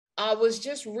I was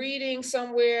just reading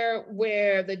somewhere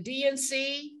where the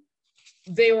DNC,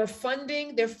 they're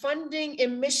funding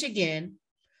in Michigan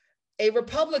a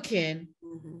Republican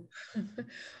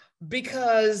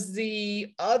because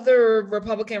the other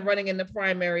Republican running in the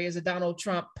primary is a Donald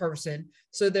Trump person.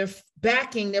 So they're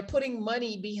putting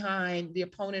money behind the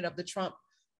opponent of the Trump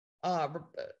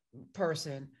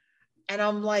person. And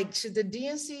I'm like, should the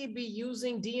DNC be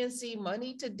using DNC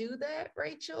money to do that,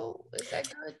 Rachel? Is that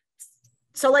good?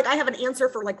 So like I have an answer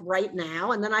for like right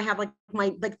now, and then I have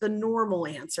like the normal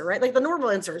answer, right? Like the normal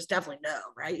answer is definitely no,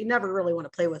 right? You never really want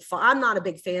to play with fire. I'm not a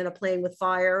big fan of playing with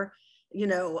fire.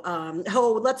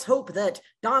 Let's hope that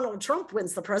Donald Trump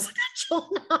wins the presidential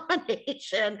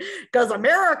nomination because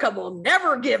America will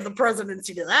never give the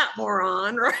presidency to that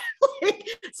moron, right?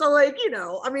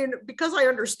 Because I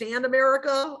understand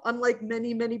America, unlike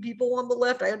many, many people on the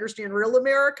left, I understand real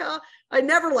America. I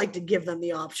never like to give them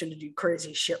the option to do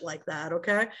crazy shit like that,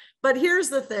 okay? But here's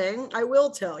the thing, I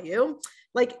will tell you,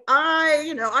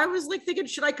 I was like thinking,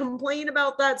 should I complain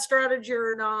about that strategy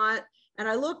or not? And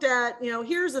I looked at,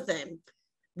 here's the thing.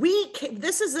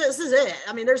 This is it.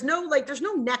 I mean, there's no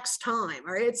next time,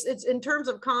 all right? It's in terms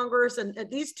of Congress and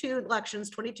these two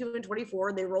elections, 22 and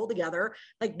 24, they roll together.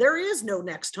 Like there is no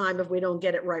next time if we don't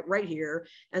get it right here.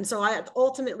 And so I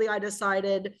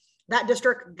decided that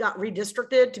district got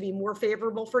redistricted to be more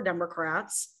favorable for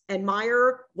Democrats. And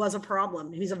Meyer was a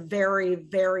problem. He's a very,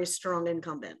 very strong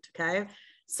incumbent, okay?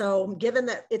 So given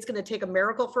that it's going to take a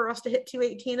miracle for us to hit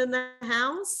 218 in the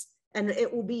House, and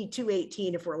it will be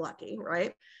 218 if we're lucky,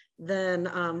 right? Then,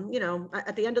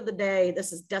 at the end of the day,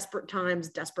 this is desperate times,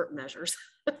 desperate measures.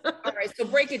 All right, so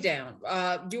break it down.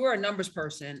 You are a numbers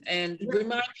person, and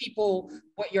remind people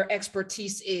what your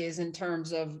expertise is in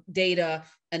terms of data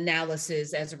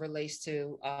analysis as it relates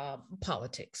to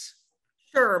politics.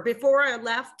 Sure. Before I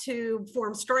left to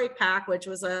form Strike PAC, which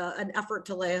was an effort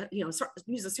to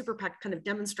use a super PAC kind of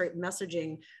demonstrate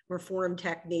messaging reform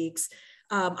techniques,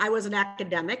 I was an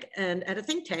academic and at a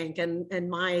think tank, and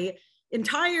my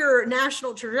entire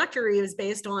national trajectory is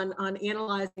based on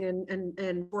analyzing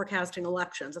and forecasting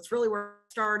elections. That's really where it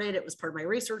started. It was part of my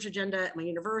research agenda at my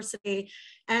university,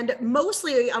 and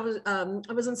mostly I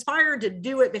was inspired to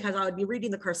do it because I would be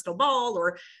reading the Crystal Ball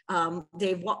or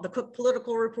the Cook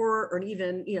Political Report, or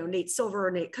even Nate Silver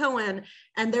or Nate Cohen,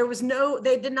 and there was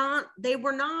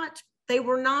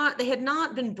they had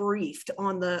not been briefed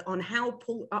on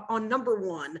number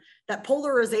one, that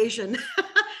polarization,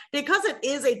 because it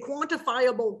is a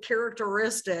quantifiable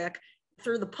characteristic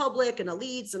through the public and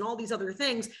elites and all these other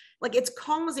things, like it's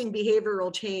causing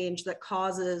behavioral change that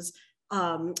causes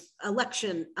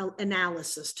election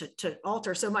analysis to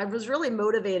alter. So I was really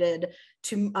motivated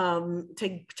to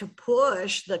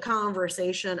push the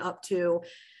conversation up to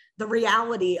the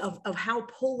reality of how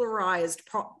polarized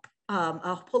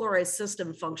a polarized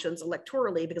system functions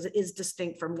electorally, because it is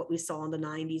distinct from what we saw in the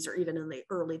 90s or even in the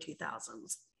early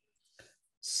 2000s.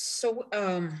 So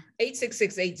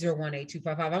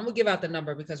 866-801-8255. I'm gonna give out the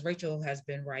number because Rachel has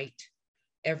been right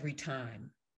every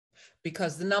time,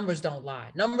 because the numbers don't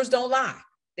lie. Numbers don't lie.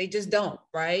 They just don't,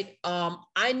 right?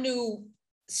 I knew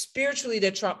spiritually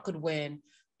that Trump could win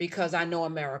because I know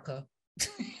America.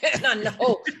 And I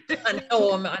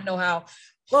know how.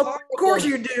 Well, of course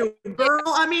you do, girl.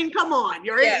 I mean, come on.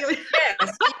 Yes.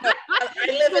 I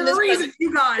live in this reason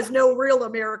you guys know real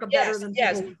America better than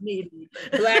people with me.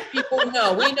 Black people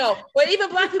know, we know. But even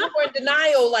Black people were in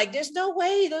denial. Like, there's no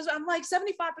way. I'm like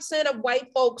 75% of white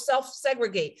folks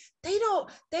self-segregate.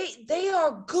 They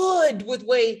are good with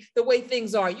the way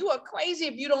things are. You are crazy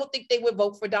if you don't think they would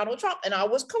vote for Donald Trump. And I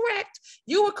was correct.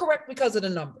 You were correct because of the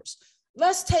numbers.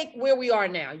 Let's take where we are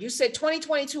now. You said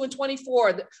 2022 and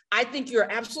 24. I think you're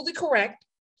absolutely correct.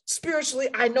 Spiritually,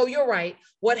 I know you're right.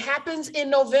 What happens in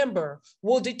November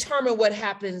will determine what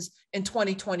happens in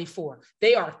 2024.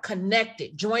 They are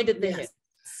connected, joined at the hip.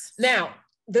 Now,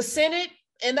 the Senate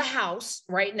and the House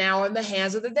right now are in the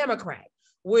hands of the Democrats,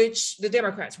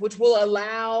 which will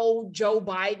allow Joe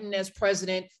Biden as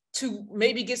president to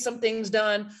maybe get some things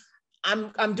done.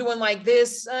 I'm doing like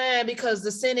this because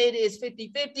the Senate is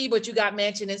 50-50, but you got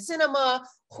Manchin and Sinema,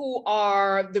 who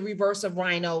are the reverse of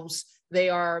rhinos. They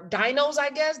are dinos, I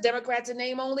guess, Democrats in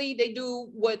name only. They do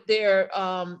what their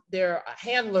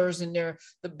handlers and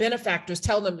the benefactors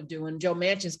tell them to do. In Joe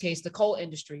Manchin's case, the coal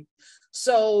industry.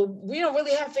 So we don't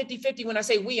really have 50-50. When I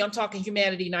say we, I'm talking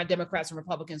humanity, not Democrats and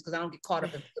Republicans, because I don't get caught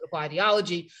up in political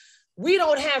ideology. We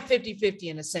don't have 50-50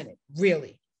 in the Senate,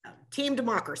 really. Team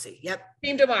democracy. Yep.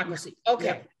 Team democracy. Okay.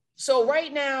 Yep. So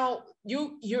right now,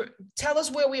 you tell us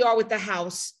where we are with the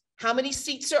House, how many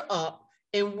seats are up,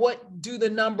 and what do the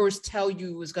numbers tell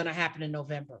you is going to happen in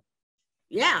November?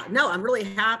 Yeah, no, I'm really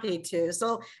happy to.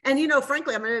 So, and you know,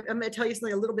 frankly, I'm gonna tell you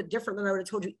something a little bit different than I would have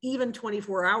told you even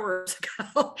 24 hours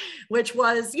ago, which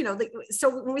was, you know,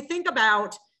 so when we think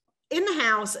about in the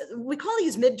House, we call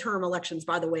these midterm elections,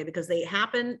 by the way, because they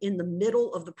happen in the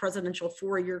middle of the presidential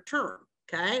 4-year term.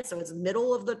 Okay, so it's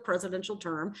middle of the presidential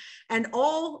term, and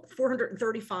all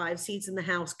 435 seats in the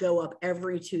House go up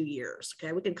every 2 years.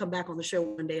 Okay, we can come back on the show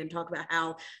one day and talk about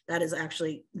how that is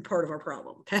actually part of our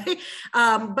problem. Okay,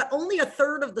 but only a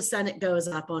third of the Senate goes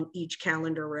up on each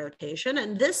calendar rotation,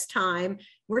 and this time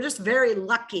we're just very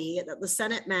lucky that the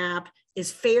Senate map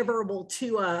is favorable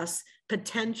to us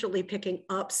potentially picking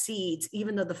up seats,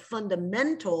 even though the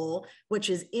fundamental, which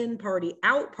is in party,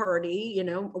 out party, you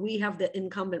know, we have the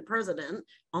incumbent president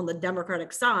on the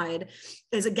Democratic side,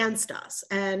 is against us.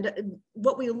 And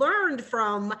what we learned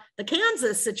from the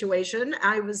Kansas situation,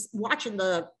 I was watching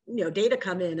the data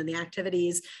come in and the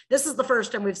activities. This is the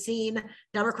first time we've seen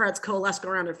Democrats coalesce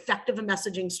around an effective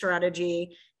messaging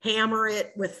strategy, hammer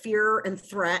it with fear and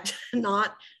threat,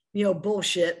 not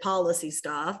bullshit policy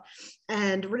stuff,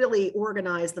 and really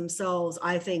organize themselves,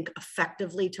 I think,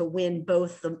 effectively to win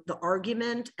both the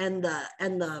argument and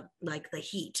the like the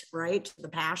heat, right? The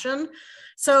passion.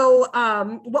 So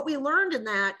what we learned in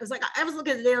that was, like, I was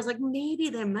looking at the data, I was like, maybe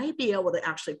they might be able to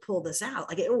actually pull this out.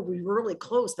 Like, it will be really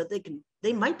close that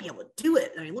they might be able to do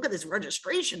it. I mean, look at this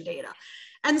registration data.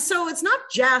 And so it's not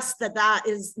just that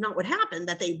is not what happened,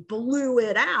 that they blew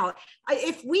it out.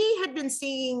 If we had been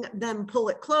seeing them pull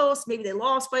it close, maybe they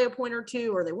lost by a point or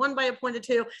two, or they won by a point or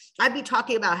two, I'd be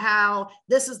talking about how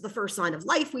this is the first sign of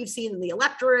life we've seen in the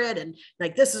electorate. And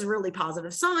like, this is a really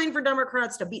positive sign for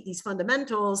Democrats to beat these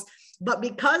fundamentals. But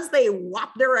because they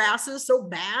whopped their asses so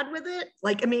bad with it,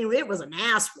 like, I mean, it was an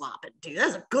ass whopping, dude.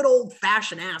 That's a good old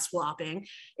fashioned ass whopping.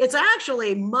 It's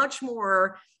actually much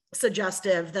more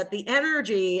suggestive that the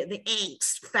energy, the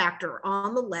angst factor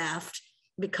on the left,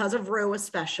 because of Roe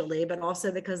especially, but also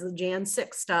because of the Jan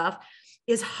 6 stuff,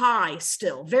 is high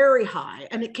still, very high,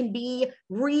 and it can be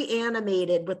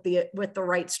reanimated with the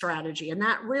right strategy. And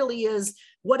that really is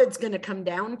what it's going to come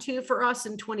down to for us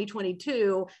in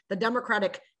 2022. The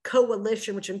Democratic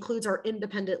coalition, which includes our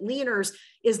independent leaners,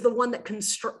 is the one that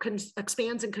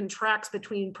expands and contracts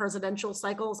between presidential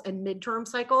cycles and midterm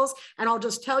cycles. And I'll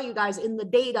just tell you guys, in the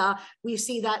data, we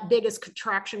see that biggest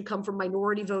contraction come from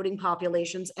minority voting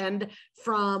populations and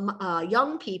from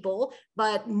young people.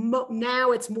 But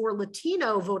now it's more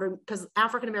Latino voting, because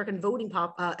African-American voting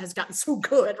has gotten so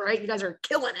good, right? You guys are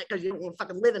killing it because you don't want to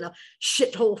fucking live in a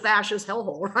shithole fascist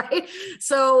hellhole, right?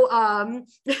 So,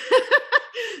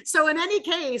 so in any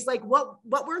case, like what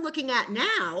we're looking at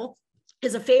now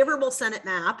is a favorable Senate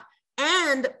map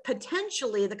and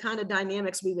potentially the kind of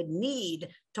dynamics we would need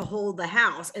to hold the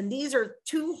House. And these are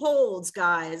two holds,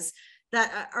 guys,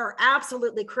 that are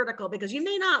absolutely critical, because you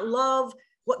may not love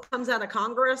what comes out of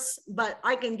Congress, but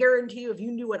I can guarantee you, if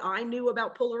you knew what I knew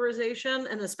about polarization,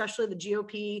 and especially the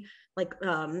GOP, like,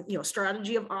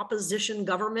 strategy of opposition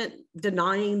government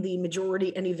denying the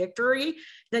majority any victory,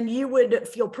 then you would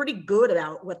feel pretty good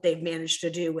about what they've managed to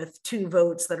do with 2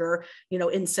 votes that are, in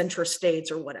centrist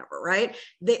states or whatever, right?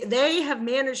 They have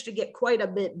managed to get quite a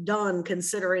bit done,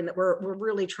 considering that we're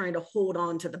really trying to hold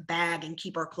on to the bag and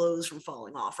keep our clothes from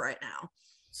falling off right now.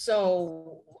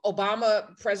 So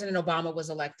President Obama was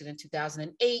elected in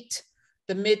 2008.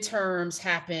 The midterms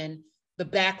happened. The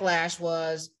backlash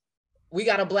was, we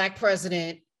got a Black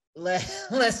president.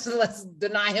 Let's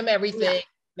deny him everything,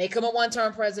 make him a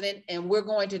one-term president, and we're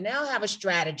going to now have a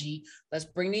strategy. Let's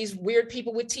bring these weird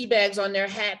people with tea bags on their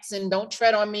hats and don't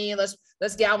tread on me.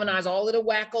 Let's galvanize all of the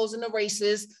wackos and the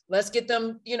racists. Let's get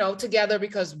them, together,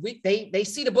 because they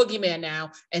see the boogeyman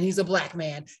now, and he's a Black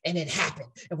man, and it happened.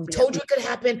 And we told you it could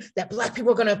happen, that Black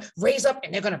people are going to raise up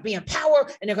and they're going to be in power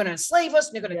and they're going to enslave us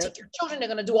and they're going to take your children. They're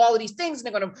going to do all of these things and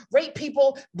they're going to rape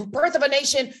people. Birth of a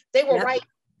nation. They were right.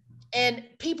 And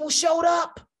people showed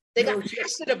up. They got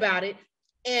passionate about it.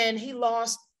 And he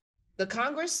lost the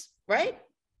Congress, right?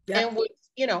 Yeah. And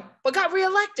but got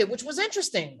reelected, which was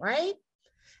interesting, right?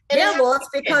 And well, it's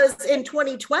because in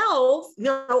 2012,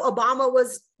 Obama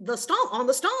was on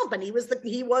the stomp, and he was the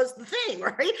thing,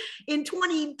 right? In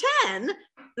 2010,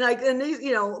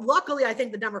 luckily, I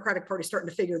think the Democratic Party is starting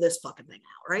to figure this fucking thing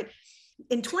out, right?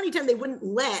 In 2010, they wouldn't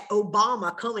let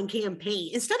Obama come and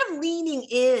campaign. Instead of leaning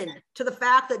in to the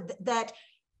fact that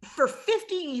for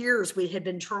 50 years, we had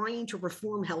been trying to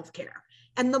reform healthcare.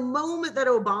 And the moment that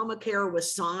Obamacare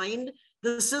was signed,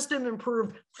 the system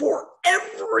improved for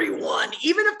everyone,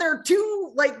 even if they're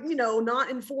too, like, you know,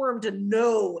 not informed to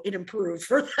know it improved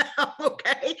for them.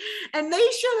 Okay. And they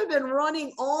should have been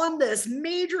running on this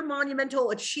major monumental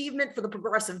achievement for the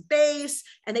progressive base.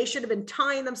 And they should have been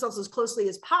tying themselves as closely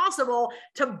as possible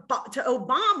to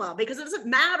Obama, because it doesn't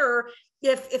matter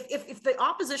if the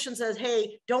opposition says,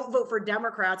 hey, don't vote for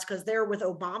Democrats because they're with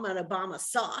Obama and Obama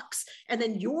sucks, and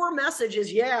then your message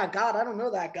is, yeah, God, I don't know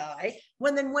that guy.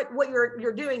 When then what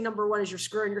you're doing, number one, is you're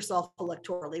screwing yourself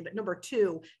electorally, but number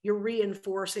two, you're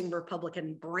reinforcing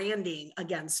Republican branding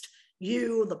against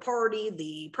you, the party,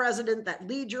 the president that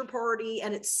leads your party,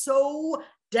 and it's so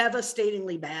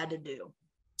devastatingly bad to do.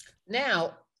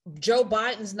 Now, Joe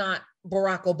Biden's not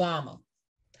Barack Obama.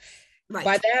 Right.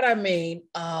 By that I mean,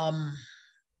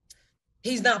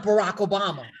 he's not Barack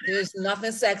Obama. There's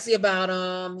nothing sexy about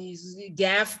him. He's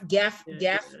gaff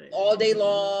all day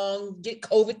long, get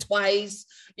COVID twice,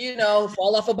 you know,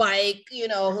 fall off a bike, you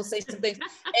know, he'll say some things.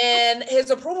 And his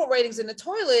approval rating's in the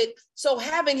toilet. So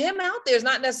having him out there is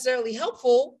not necessarily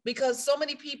helpful, because so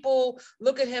many people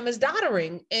look at him as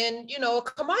doddering and, you know, a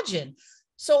curmudgeon.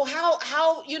 So how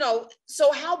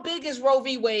big is Roe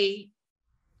v. Wade?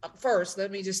 First,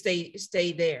 let me just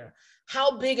stay there.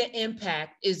 How big an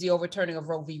impact is the overturning of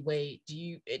Roe v. Wade?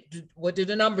 What do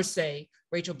the numbers say,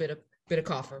 Rachel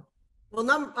Bitecofer?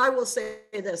 Well, I will say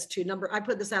this too. I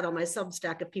put this out on my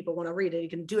Substack. If people want to read it, you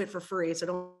can do it for free. So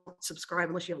don't subscribe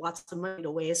unless you have lots of money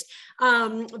to waste.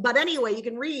 But anyway, you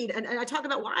can read, and I talk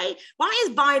about why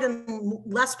is Biden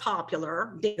less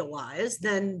popular data-wise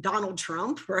than Donald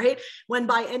Trump, right? When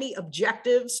by any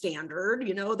objective standard,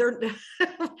 you know,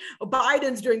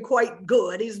 Biden's doing quite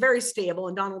good. He's very stable,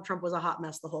 and Donald Trump was a hot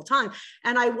mess the whole time.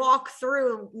 And I walk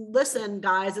through, listen,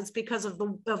 guys, it's because of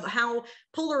how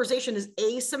polarization is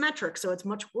asymmetric. So it's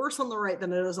much worse on the right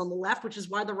than it is on the left, which is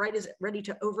why the right is ready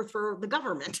to overthrow the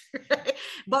government.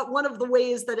 But one of the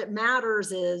ways that it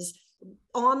matters is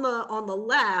on the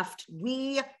left,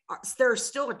 there's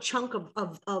still a chunk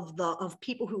of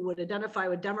people who would identify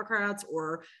with Democrats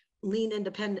or lean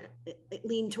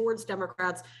towards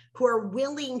Democrats, who are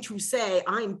willing to say,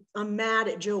 I'm mad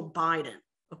at Joe Biden.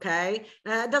 Okay.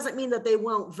 That doesn't mean that they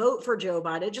won't vote for Joe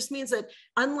Biden. It just means that,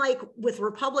 unlike with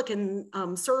Republican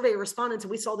survey respondents,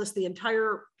 and we saw this the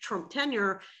entire Trump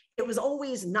tenure, it was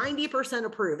always 90%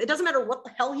 approve. It doesn't matter what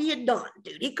the hell he had done,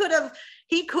 dude. He could have,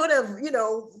 you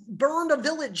know, burned a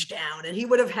village down and he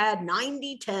would have had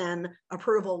 90-10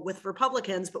 approval with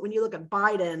Republicans. But when you look at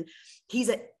Biden, he's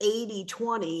at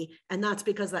 80-20. And that's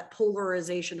because that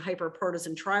polarization,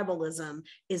 hyper-partisan tribalism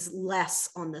is less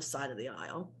on this side of the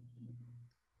aisle.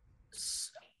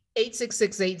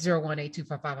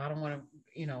 866-801-8255. I don't want to,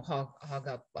 you know, hog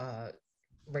up.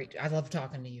 Rachel, I love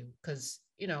talking to you because,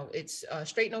 you know, it's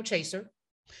straight no chaser.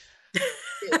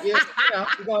 You're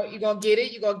gonna get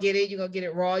it. You're gonna get it. You're gonna get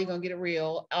it raw. You're gonna get it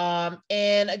real.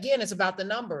 And again, it's about the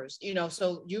numbers. You know,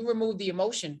 so you remove the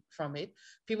emotion from it.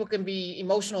 People can be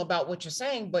emotional about what you're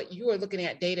saying, but you are looking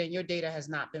at data, and your data has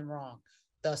not been wrong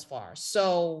thus far.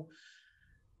 So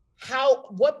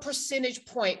what percentage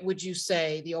point would you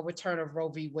say the overturn of Roe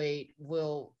v. Wade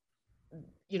will,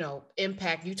 you know,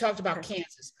 impact? You talked about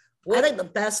Kansas. I think the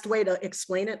best way to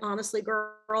explain it, honestly,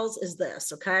 girls, is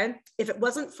this, okay? If it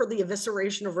wasn't for the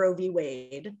evisceration of Roe v.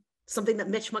 Wade, something that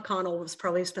Mitch McConnell was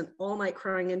probably spent all night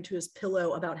crying into his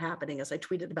pillow about happening, as I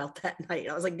tweeted about that night.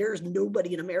 I was like, there's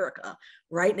nobody in America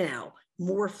right now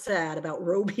more sad about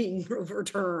Roe being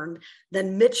overturned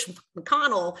than Mitch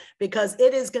McConnell, because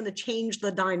it is going to change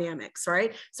the dynamics,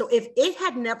 right? So if it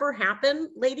had never happened,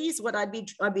 ladies, what I'd be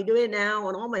doing now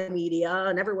on all my media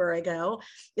and everywhere I go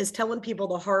is telling people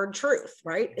the hard truth,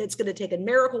 right? It's going to take a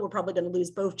miracle. We're probably going to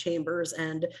lose both chambers,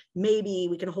 and maybe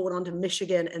we can hold on to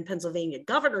Michigan and Pennsylvania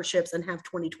governorships and have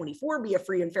 2024 be a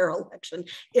free and fair election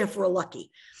if we're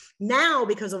lucky. Now,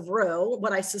 because of Roe,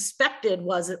 what I suspected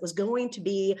was it was going to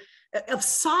be of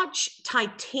such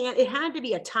it had to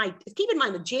be keep in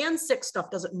mind the Jan 6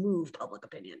 stuff doesn't move public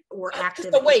opinion or active.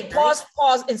 So wait, pause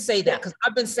and say that, because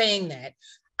I've been saying that.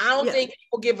 I don't think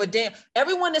people give a damn.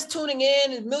 Everyone that's tuning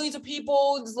in, millions of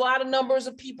people, there's a lot of numbers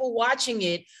of people watching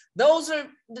it. There's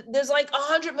like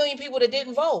 100 million people that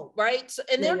didn't vote, right? So,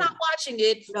 and they're not watching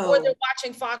it, or they're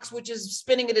watching Fox, which is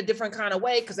spinning it a different kind of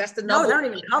way, because that's the number. No, they're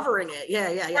not even covering it. Yeah.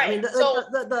 Right. I mean,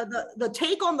 the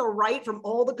take on the right from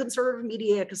all the conservative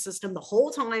media ecosystem the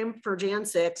whole time for Jan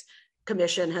 6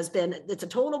 commission has been, it's a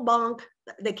total bunk.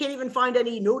 They can't even find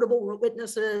any notable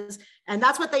witnesses. And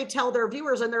that's what they tell their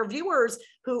viewers, and their viewers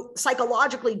who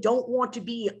psychologically don't want to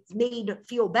be made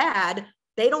feel bad,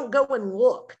 they don't go and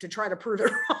look to try to prove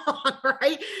it wrong,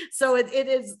 right? So it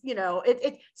is, you know,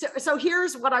 so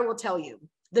here's what I will tell you.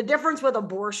 The difference with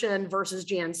abortion versus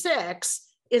Jan 6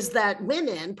 is that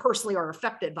women personally are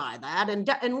affected by that.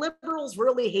 And liberals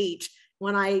really hate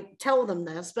when I tell them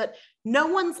this, but no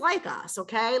one's like us,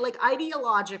 okay? Like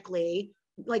ideologically,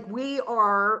 like we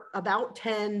are about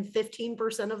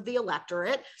 10-15% of the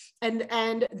electorate,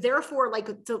 and therefore,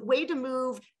 like the way to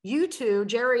move you two,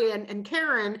 Jerry and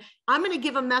Karen, I'm going to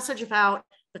give a message about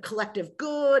the collective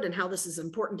good and how this is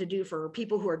important to do for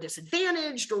people who are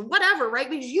disadvantaged or whatever, right?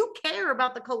 Because you care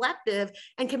about the collective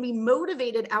and can be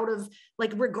motivated out of,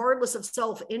 like, regardless of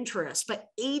self-interest. But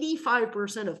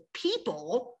 85% of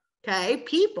people, okay,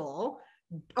 people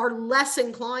are less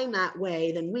inclined that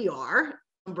way than we are,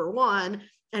 number one,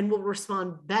 and will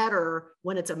respond better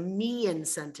when it's a me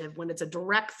incentive, when it's a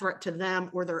direct threat to them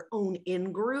or their own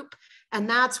in-group. And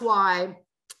that's why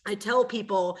I tell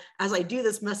people as I do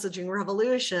this messaging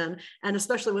revolution, and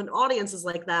especially when audiences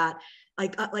like that,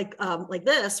 like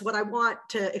this, what I want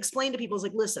to explain to people is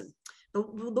like, listen,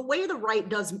 the way the right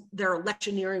does their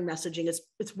electioneering messaging is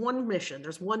it's one mission.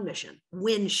 There's one mission: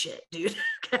 win shit, dude.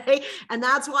 Okay. And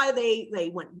that's why they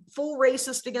went full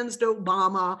racist against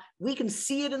Obama. We can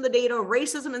see it in the data.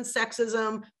 Racism and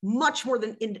sexism, much more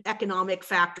than in economic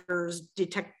factors,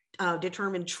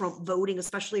 determined Trump voting,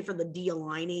 especially for the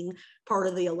de-aligning part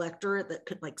of the electorate that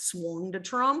could like swung to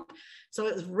Trump. So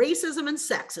it was racism and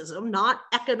sexism, not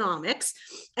economics.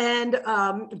 And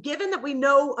given that we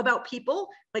know about people,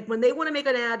 like when they want to make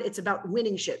an ad, it's about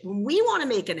winning shit. When we want to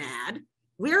make an ad,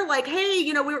 we're like, hey,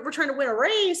 you know, we're trying to win a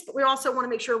race, but we also want to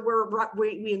make sure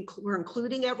we're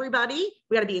including everybody.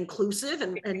 We got to be inclusive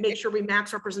and make sure we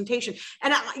max representation.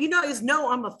 And you guys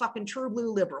know I'm a fucking true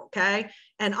blue liberal, okay?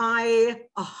 And I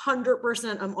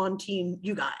 100% am on team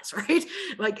you guys, right?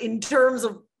 Like in terms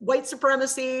of white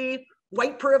supremacy,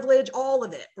 white privilege, all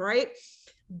of it, right?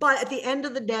 But at the end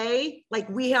of the day, like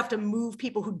we have to move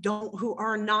people who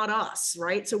are not us,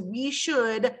 right? So we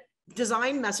should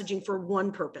design messaging for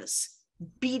one purpose: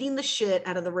 beating the shit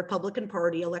out of the Republican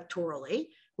Party electorally.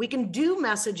 We can do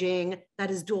messaging that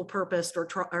is dual purposed or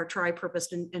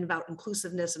tri-purposed and about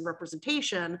inclusiveness and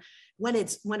representation when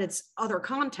it's other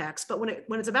contexts. But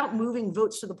when it's about moving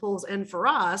votes to the polls, and for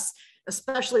us,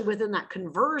 especially within that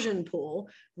conversion pool,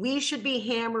 we should be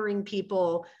hammering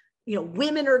people. You know,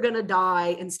 women are going to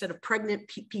die instead of pregnant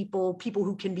people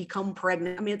who can become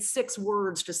pregnant. I mean, it's 6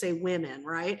 words to say women,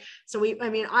 right? So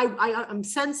I'm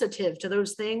sensitive to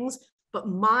those things. But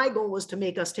my goal was to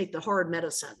make us take the hard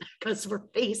medicine because we're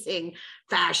facing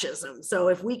fascism. So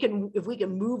if we can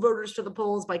move voters to the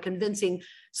polls by convincing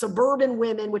suburban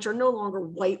women, which are no longer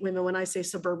white women. When I say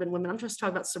suburban women, I'm just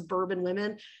talking about suburban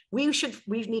women. We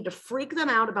need to freak them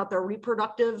out about their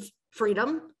reproductive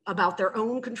freedom, about their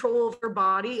own control of their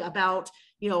body, about,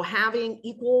 you know, having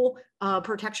equal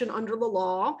protection under the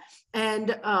law.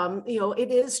 And, you know,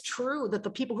 it is true that the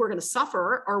people who are going to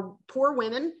suffer are poor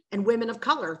women and women of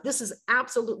color. This is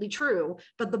absolutely true.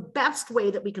 But the best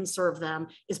way that we can serve them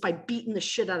is by beating the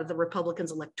shit out of the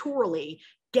Republicans electorally,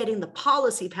 getting the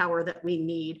policy power that we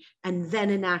need, and then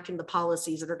enacting the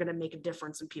policies that are going to make a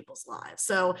difference in people's lives.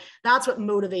 So that's what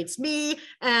motivates me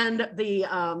and the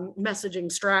messaging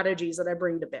strategies that I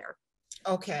bring to bear.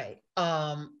 Okay.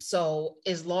 So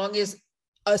as long as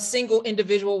a single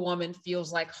individual woman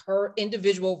feels like her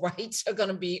individual rights are going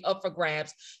to be up for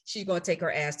grabs, she's going to take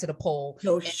her ass to the poll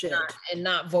and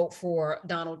not vote for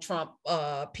Donald Trump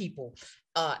people.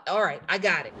 All right, I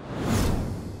got it.